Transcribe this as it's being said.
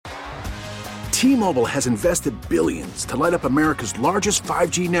T-Mobile has invested billions to light up America's largest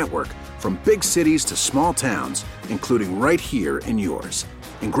 5G network, from big cities to small towns, including right here in yours.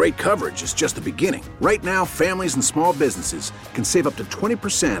 And great coverage is just the beginning. Right now, families and small businesses can save up to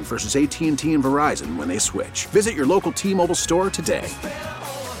 20% versus AT&T and Verizon when they switch. Visit your local T-Mobile store today.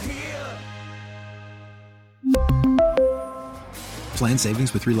 Plan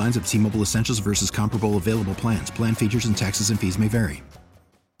savings with 3 lines of T-Mobile Essentials versus comparable available plans. Plan features and taxes and fees may vary.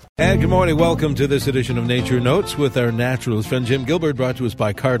 And good morning. Welcome to this edition of Nature Notes with our naturalist friend Jim Gilbert, brought to us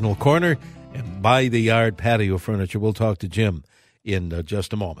by Cardinal Corner and By the Yard Patio Furniture. We'll talk to Jim in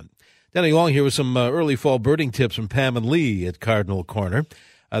just a moment. Danny Long here with some early fall birding tips from Pam and Lee at Cardinal Corner.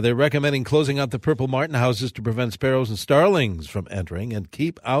 They're recommending closing out the purple martin houses to prevent sparrows and starlings from entering, and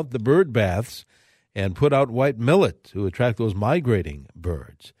keep out the bird baths and put out white millet to attract those migrating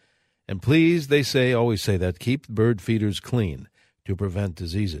birds. And please, they say, always say that, keep bird feeders clean to prevent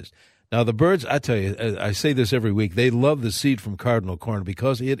diseases. Now, the birds, I tell you, I say this every week, they love the seed from Cardinal Corner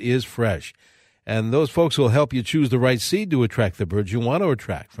because it is fresh. And those folks will help you choose the right seed to attract the birds you want to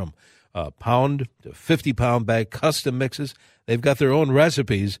attract, from pound to 50-pound bag custom mixes. They've got their own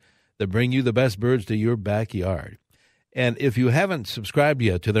recipes that bring you the best birds to your backyard. And if you haven't subscribed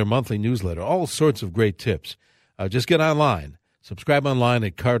yet to their monthly newsletter, all sorts of great tips, just get online. Subscribe online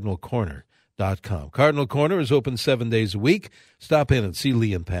at cardinalcorner.com. Cardinal Corner is open 7 days a week. Stop in and see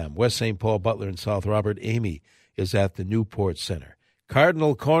Lee and Pam. West St. Paul, Butler, and South Robert. Amy is at the Newport Center.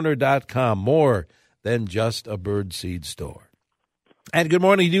 CardinalCorner.com, more than just a birdseed store. And good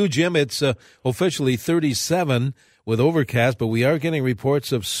morning to you, Jim. It's officially 37 with overcast, but we are getting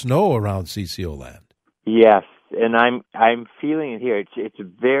reports of snow around CCO land. Yes, and I'm feeling it here. It's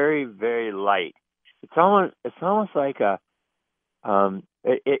very, very light. It's almost like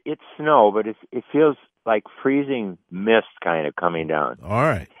it's snow, but it feels like freezing mist kind of coming down. All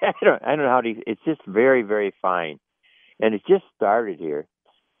right. I don't know how to. It's just very, very fine. And it just started here.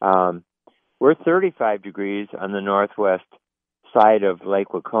 We're 35 degrees on the northwest side of Lake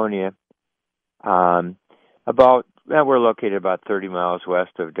Waconia. We're located about 30 miles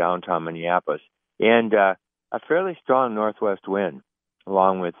west of downtown Minneapolis, and a fairly strong northwest wind,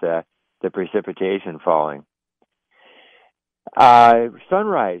 along with the precipitation falling.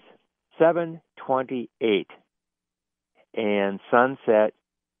 Sunrise 7:28, and sunset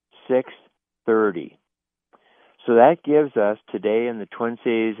 6:30. So that gives us today in the Twin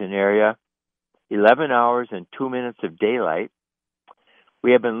Cities and area 11 hours and 2 minutes of daylight.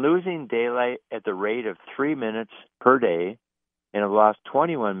 We have been losing daylight at the rate of 3 minutes per day and have lost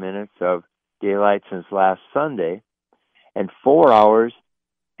 21 minutes of daylight since last Sunday. And 4 hours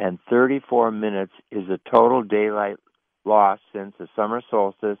and 34 minutes is the total daylight loss since the summer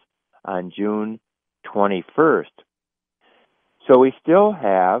solstice on June 21st. So we still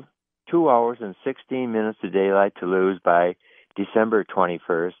have 2 hours and 16 minutes of daylight to lose by December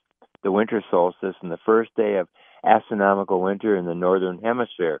 21st, the winter solstice, and the first day of astronomical winter in the northern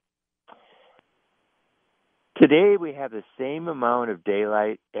hemisphere. Today we have the same amount of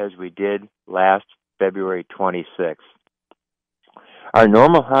daylight as we did last February 26th. Our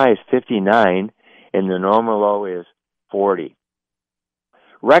normal high is 59, and the normal low is 40.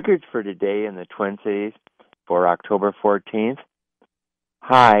 Records for today in the Twin Cities for October 14th,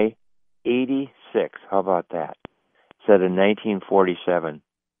 high 86. How about that? Set in 1947.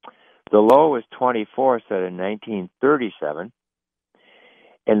 The low was 24, set in 1937.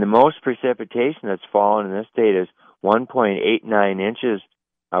 And the most precipitation that's fallen in this state is 1.89 inches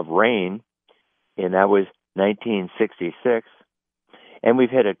of rain, and that was 1966. And we've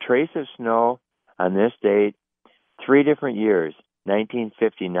had a trace of snow on this date 3 different years,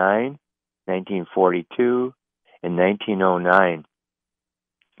 1959, 1942, and 1909.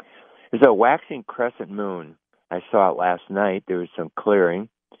 There's a waxing crescent moon. I saw it last night. There was some clearing.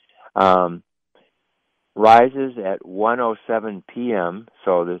 Rises at 1:07 p.m.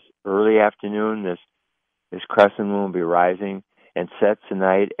 So this early afternoon, this crescent moon will be rising, and sets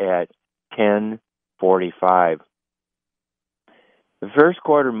tonight at 10:45. The first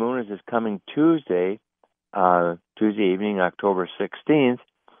quarter moon is this coming Tuesday evening, October 16th,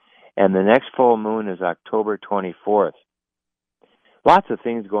 and the next full moon is October 24th. Lots of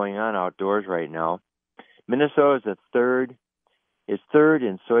things going on outdoors right now. Minnesota is third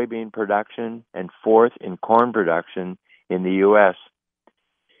in soybean production and 4th in corn production in the U.S.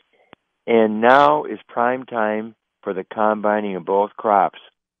 And now is prime time for the combining of both crops,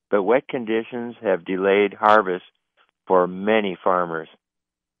 but wet conditions have delayed harvest for many farmers.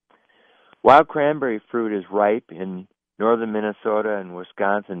 Wild cranberry fruit is ripe in northern Minnesota and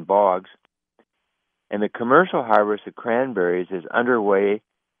Wisconsin bogs, and the commercial harvest of cranberries is underway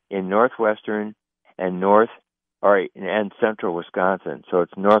in northwestern and central Wisconsin. So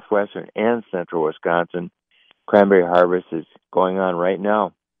it's northwestern and central Wisconsin. Cranberry harvest is going on right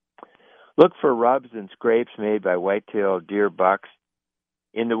now. Look for rubs and scrapes made by white-tailed deer bucks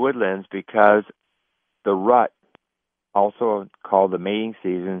in the woodlands because the rut, also called the mating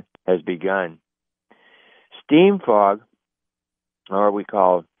season, has begun. Steam fog, or we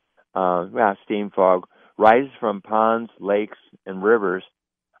call steam fog, rises from ponds, lakes, and rivers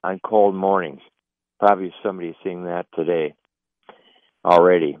on cold mornings. Probably somebody's seeing that today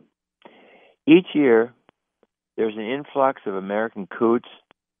already. Each year, there's an influx of American coots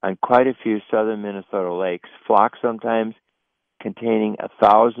on quite a few southern Minnesota lakes, flocks sometimes containing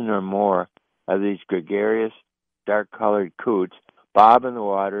 1,000 or more of these gregarious, dark-colored coots bob in the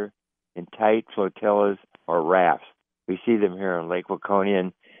water in tight flotillas or rafts. We see them here on Lake Waconia,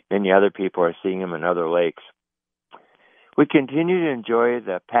 and many other people are seeing them in other lakes. We continue to enjoy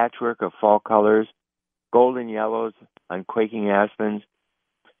the patchwork of fall colors, golden yellows on quaking aspens,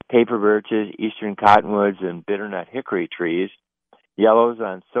 paper birches, eastern cottonwoods, and bitternut hickory trees, yellows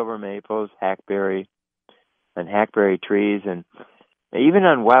on silver maples, hackberry trees, and even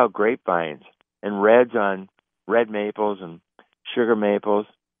on wild grapevines, and reds on red maples and sugar maples,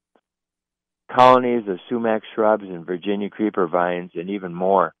 colonies of sumac shrubs and Virginia creeper vines, and even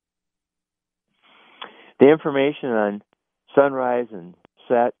more. The information on sunrise and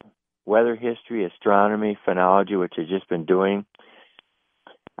set, weather history, astronomy, phenology, which I've just been doing,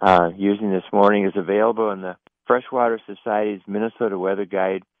 using this morning, is available in the Freshwater Society's Minnesota Weather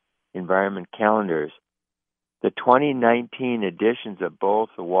Guide Environment Calendars. The 2019 editions of both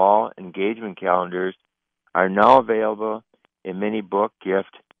the wall engagement calendars are now available in many book,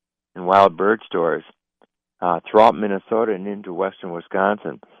 gift, and wild bird stores throughout Minnesota and into western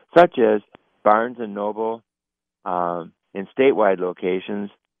Wisconsin, such as Barnes & Noble in statewide locations,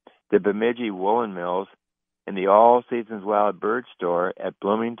 the Bemidji Woolen Mills, and the All Seasons Wild Bird Store at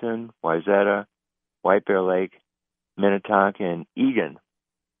Bloomington, Wayzata, White Bear Lake, Minnetonka, and Eagan.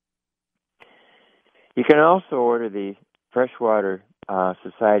 You can also order the Freshwater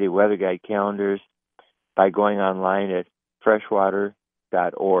Society Weather Guide calendars by going online at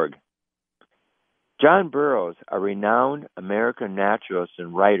freshwater.org. John Burroughs, a renowned American naturalist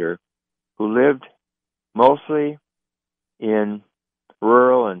and writer who lived mostly in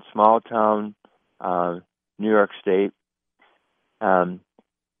rural and small-town New York State from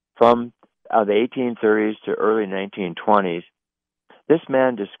the 1830s to early 1920s, this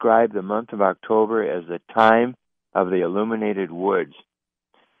man described the month of October as the time of the illuminated woods,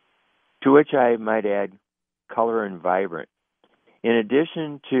 to which I might add color and vibrant. In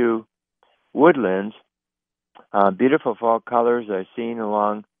addition to woodlands, beautiful fall colors are seen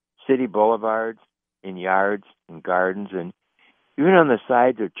along city boulevards, in yards and gardens, and even on the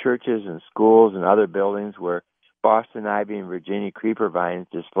sides of churches and schools and other buildings where Boston ivy and Virginia creeper vines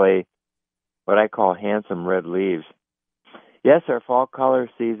display what I call handsome red leaves. Yes, our fall color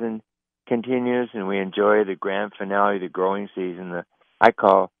season continues, and we enjoy the grand finale of the growing season, I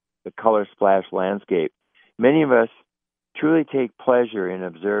call the color splash landscape. Many of us truly take pleasure in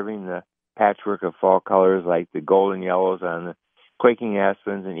observing the patchwork of fall colors like the golden yellows on the quaking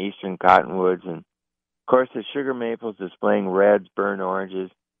aspens and eastern cottonwoods, and of course the sugar maples displaying reds, burnt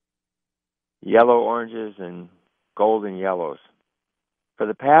oranges, yellow oranges, and golden yellows. For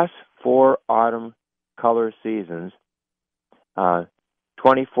the past 4 autumn color seasons,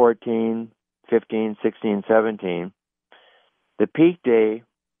 2014, 15, 16, 17, the peak day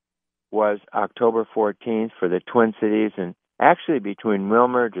was October 14th for the Twin Cities, and actually between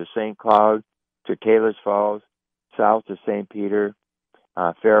Willmar to St. Cloud to Taylor's Falls, south to St. Peter,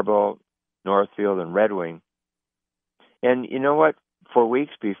 Faribault, Northfield, and Red Wing. And you know what? For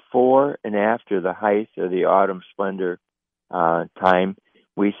weeks before and after the height of the autumn splendor time,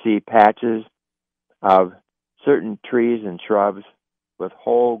 we see patches of certain trees and shrubs with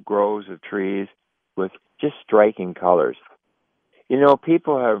whole groves of trees with just striking colors. You know,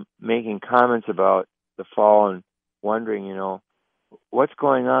 people are making comments about the fall and wondering, what's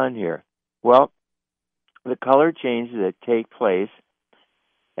going on here? Well, the color changes that take place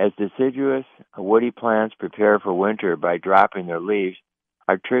as deciduous woody plants prepare for winter by dropping their leaves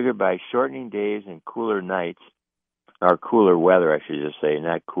are triggered by shortening days and cooler nights, or cooler weather, I should just say,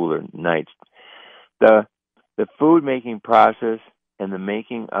 not cooler nights. The food-making process and the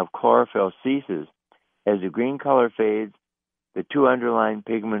making of chlorophyll ceases. As the green color fades, the 2 underlying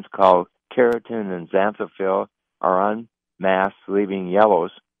pigments called keratin and xanthophyll are unmasked, leaving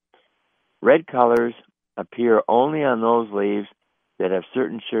yellows. Red colors appear only on those leaves that have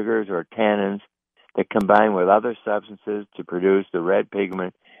certain sugars or tannins that combine with other substances to produce the red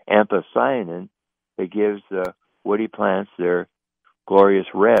pigment anthocyanin that gives the woody plants their glorious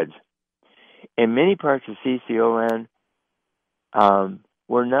reds. In many parts of CCO land,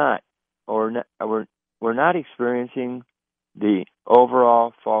 we're not experiencing the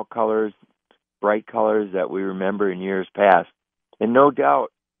overall fall colors, bright colors that we remember in years past. And no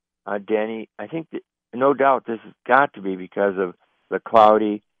doubt, Danny, I think no doubt this has got to be because of the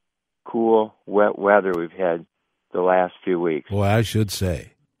cloudy, cool, wet weather we've had the last few weeks. Well, I should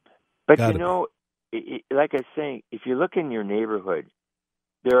say. But like I was saying, if you look in your neighborhood,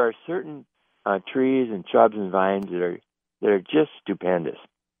 there are certain trees and shrubs and vines that are just stupendous,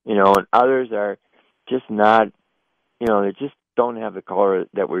 and others are just not, they just don't have the color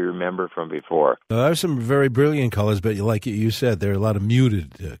that we remember from before. There are some very brilliant colors, but like you said, there are a lot of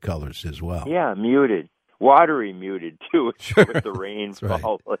muted colors as well. Yeah, muted. Watery muted, too, sure. With the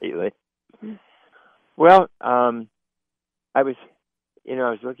rainfall right. lately. Well, I was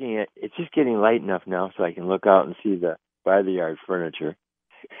looking at, it's just getting light enough now so I can look out and see the by-the-yard furniture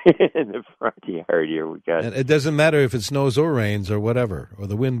in the front yard here. We got. And it doesn't matter if it snows or rains or whatever, or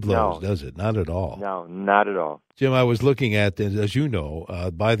the wind blows, does it? Not at all. No, not at all. Jim, I was looking at, as you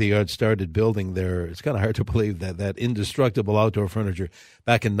know, By the Yard started building it's kind of hard to believe that indestructible outdoor furniture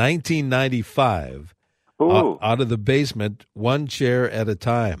back in 1995, out of the basement, one chair at a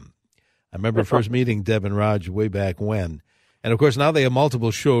time. I remember first meeting Deb and Raj way back when. And, of course, now they have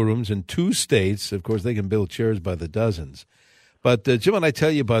multiple showrooms in 2 states. Of course, they can build chairs by the dozens. But, Jim, and I tell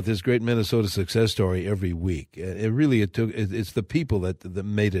you about this great Minnesota success story every week. It's the people that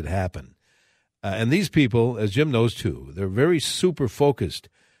made it happen. And these people, as Jim knows too, they're very super focused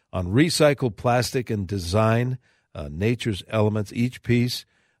on recycled plastic and design, nature's elements, each piece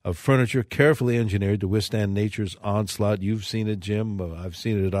of furniture carefully engineered to withstand nature's onslaught. You've seen it, Jim. I've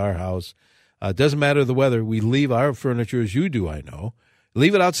seen it at our house. It doesn't matter the weather. We leave our furniture, as you do, I know.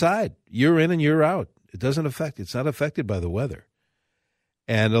 Leave it outside. Year in and year out. It's not affected by the weather.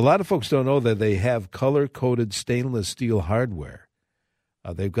 And a lot of folks don't know that they have color-coded stainless steel hardware.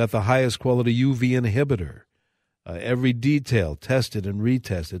 They've got the highest quality UV inhibitor. Every detail tested and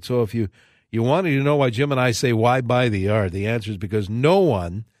retested. So if you wanted to know why Jim and I say why buy the yard, the answer is because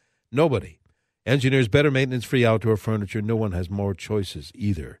nobody engineers better maintenance-free outdoor furniture. No one has more choices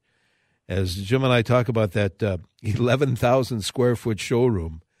either. As Jim and I talk about that 11,000 square foot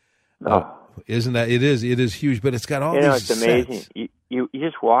showroom, isn't that it is huge, but it's got all these it's amazing. Sets. You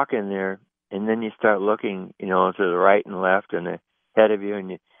just walk in there, and then you start looking, to the right and left and ahead of you,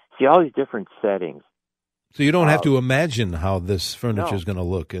 and you see all these different settings. So you don't have to imagine how this furniture is going to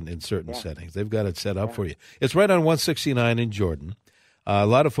look in certain settings. They've got it set up for you. It's right on 169 in Jordan. A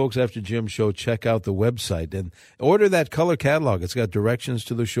lot of folks after Jim's show check out the website and order that color catalog. It's got directions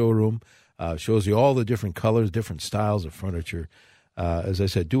to the showroom, shows you all the different colors, different styles of furniture. As I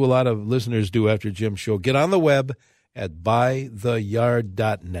said, do a lot of listeners do after Jim's show. Get on the web at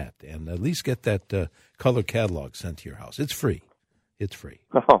buytheyard.net and at least get that color catalog sent to your house. It's free. It's free.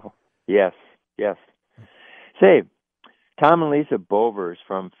 Oh, yes. Say, Tom and Lisa Bovers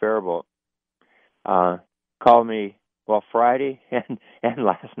from Faribault called me, Friday and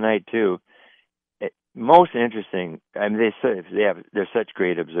last night too. Most interesting. I mean, they're such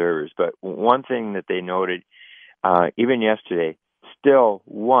great observers. But one thing that they noted, even yesterday, still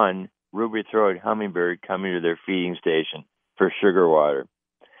one ruby-throated hummingbird coming to their feeding station for sugar water.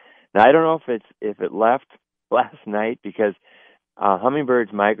 Now I don't know if it left last night because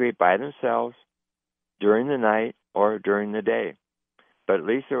hummingbirds migrate by themselves during the night or during the day. But at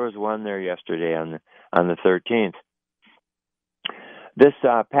least there was one there yesterday on the 13th. This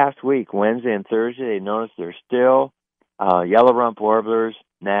past week, Wednesday and Thursday, they noticed there's still yellow rump warblers,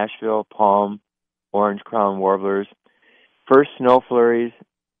 Nashville, palm, orange crown warblers. First snow flurries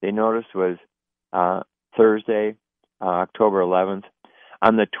they noticed was Thursday, October 11th.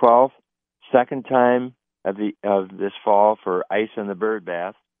 On the 12th, second time of this fall for ice in the bird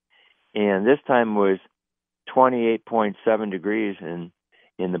bath, and this time was 28.7 degrees in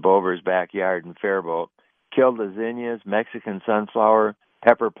the Bovers' backyard in Faribault. Killed the zinnias, Mexican sunflower,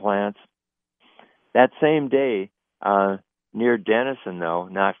 pepper plants. That same day, near Denison, though,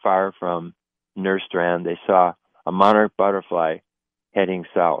 not far from Nerstrand, they saw a monarch butterfly heading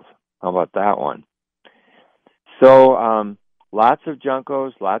south. How about that one? So lots of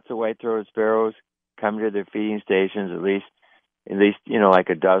juncos, lots of white-throated sparrows coming to their feeding stations, at least like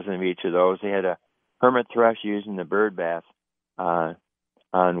a dozen of each of those. They had a hermit thrush using the bird bath on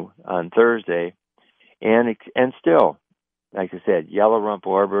Thursday. And still, like I said, yellow rump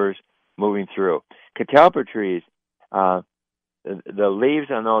warblers moving through. Catalpa trees, the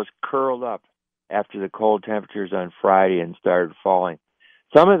leaves on those curled up after the cold temperatures on Friday and started falling.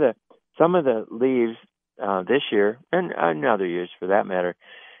 Some of the leaves this year, and other years for that matter,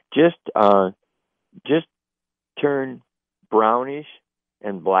 just turn brownish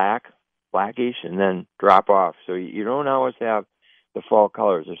and blackish, and then drop off. So you don't always have the fall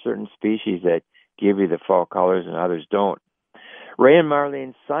colors. There's certain species that give you the fall colors, and others don't. Ray and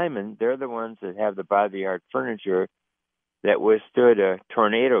Marlene Simon, they're the ones that have the by-the-yard furniture that withstood a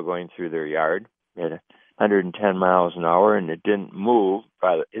tornado going through their yard at 110 miles an hour, and it didn't move.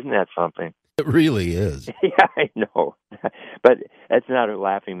 Isn't that something? It really is. Yeah, I know. But that's not a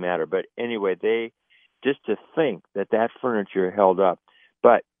laughing matter. But anyway, just to think that furniture held up.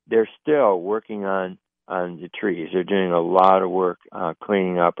 But they're still working on the trees. They're doing a lot of work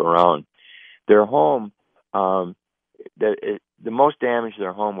cleaning up around their home. The most damage to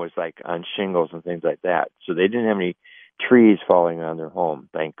their home was like on shingles and things like that. So they didn't have any trees falling on their home,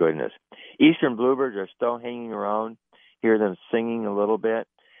 thank goodness. Eastern bluebirds are still hanging around. Hear them singing a little bit.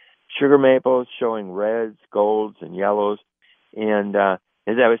 Sugar maples showing reds, golds, and yellows. And as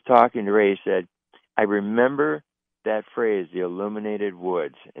I was talking to Ray, he said, I remember that phrase, the illuminated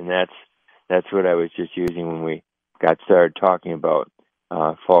woods. And that's what I was just using when we got started talking about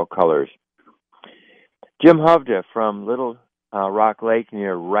fall colors. Jim Hovda from Little Rock Lake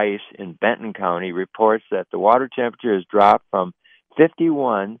near Rice in Benton County reports that the water temperature has dropped from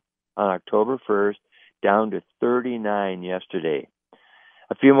 51 on October 1st down to 39 yesterday.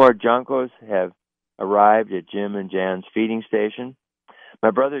 A few more juncos have arrived at Jim and Jan's feeding station.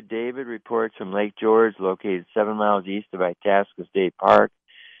 My brother David reports from Lake George, located 7 miles east of Itasca State Park,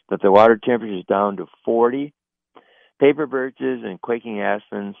 that the water temperature is down to 40. Paper birches and quaking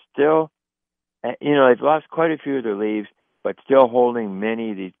aspens still, they've lost quite a few of their leaves, but still holding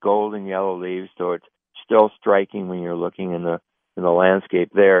many of these golden yellow leaves, so it's still striking when you're looking in the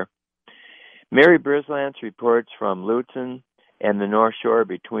landscape there. Mary Brislance reports from Lutzen and the North Shore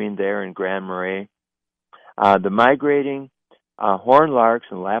between there and Grand Marais. The migrating horned larks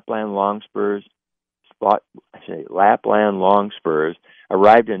and Lapland longspurs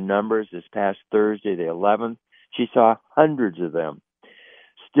arrived in numbers this past Thursday, the 11th. She saw hundreds of them.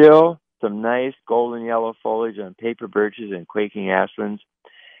 Still, some nice golden yellow foliage on paper birches and quaking aspens.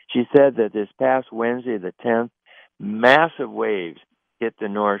 She said that this past Wednesday, the 10th, massive waves hit the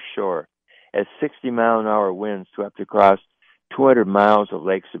North Shore as 60-mile-an-hour winds swept across 200 miles of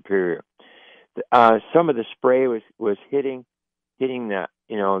Lake Superior. Some of the spray was hitting the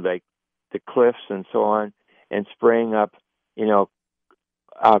like the cliffs and so on, and spraying up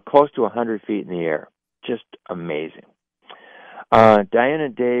close to 100 feet in the air. Just amazing. Diane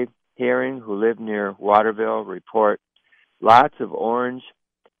and Dave Herring, who live near Waterville, report lots of orange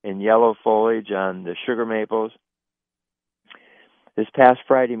and yellow foliage on the sugar maples. This past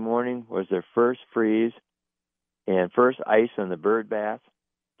Friday morning was their first freeze and first ice on the bird bath.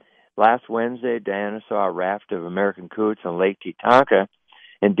 Last Wednesday, Diana saw a raft of American coots on Lake Titanca,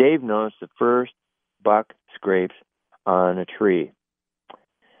 and Dave noticed the first buck scrapes on a tree.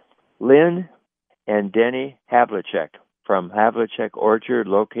 Lynn and Denny Havlicek from Havlicek Orchard,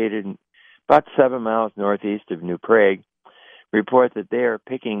 located about 7 miles northeast of New Prague, report that they are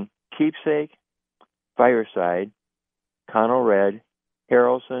picking Keepsake, Fireside, Connell Red,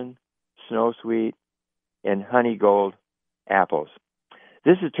 Harrelson, Snow Sweet, and Honey Gold apples.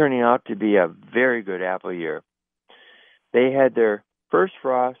 This is turning out to be a very good apple year. They had their first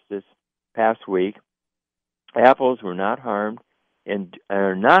frost this past week. Apples were not harmed and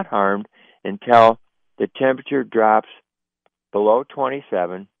are not harmed until the temperature drops below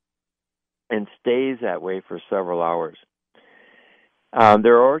 27 and stays that way for several hours.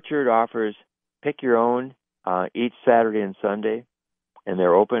 Their orchard offers pick your own each Saturday and Sunday, and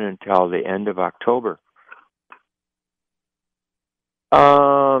they're open until the end of October.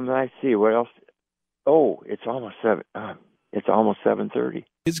 I see what else. Oh, it's almost 7:30.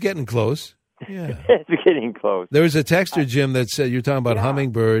 It's getting close. Yeah, it's getting close. There was a texter, Jim, that said you're talking about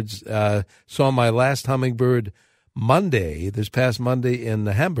hummingbirds. Saw my last hummingbird this past Monday in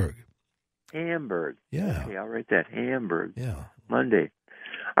Hamburg. Hamburg. Yeah. Okay, I'll write that. Hamburg. Yeah. Monday.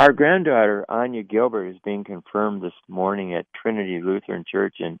 Our granddaughter, Anya Gilbert, is being confirmed this morning at Trinity Lutheran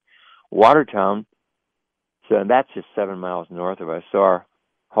Church in Watertown. So that's just 7 miles north of us. So our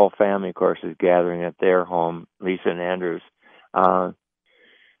whole family, of course, is gathering at their home, Lisa and Andrews,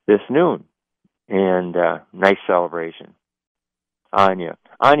 this noon. And nice celebration.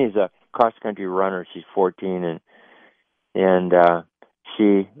 Anya's a cross-country runner. She's 14, and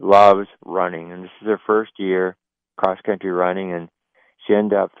she loves running. And this is her first year cross-country running, and she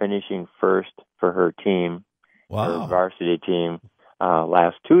ended up finishing first for her team, her varsity team,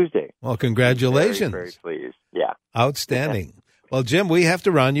 last Tuesday. Well, congratulations. Very, very pleased. Yeah. Outstanding. Well, Jim, we have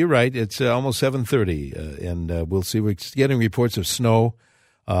to run. You're right. It's almost 7:30, and we'll see. We're getting reports of snow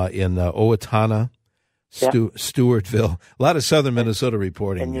in Owatonna, Stewartville. A lot of southern Minnesota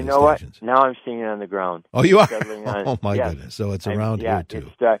reporting. And you know stations. What? Now I'm seeing it on the ground. Oh, you are? Oh, my goodness. So it's around here, too.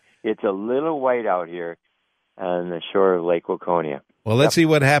 It's a little white out here on the shore of Lake Waconia. Well, let's see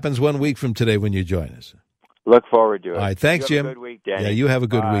what happens 1 week from today when you join us. Look forward to it. All right. Thanks, Jim. Have a good week, Danny. Yeah, you have a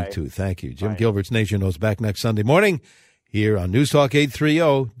good week, too. Thank you. Jim Gilbert's Nature Knows back next Sunday morning here on News Talk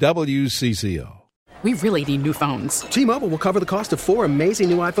 830 WCCO. We really need new phones. T-Mobile will cover the cost of 4 amazing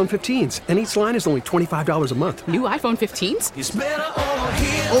new iPhone 15s, and each line is only $25 a month. New iPhone 15s? It's better over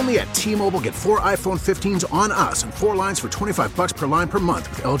here. Only at T-Mobile, get 4 iPhone 15s on us and 4 lines for $25 per line per month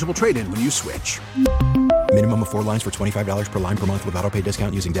with eligible trade-in when you switch. Minimum of 4 lines for $25 per line per month with autopay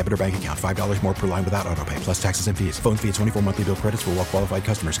discount using debit or bank account. $5 more per line without autopay, plus taxes and fees. Phone fee at 24 monthly bill credits for well-qualified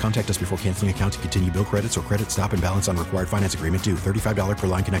customers. Contact us before canceling account to continue bill credits or credit stop and balance on required finance agreement due. $35 per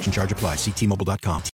line connection charge applies. See T-Mobile.com.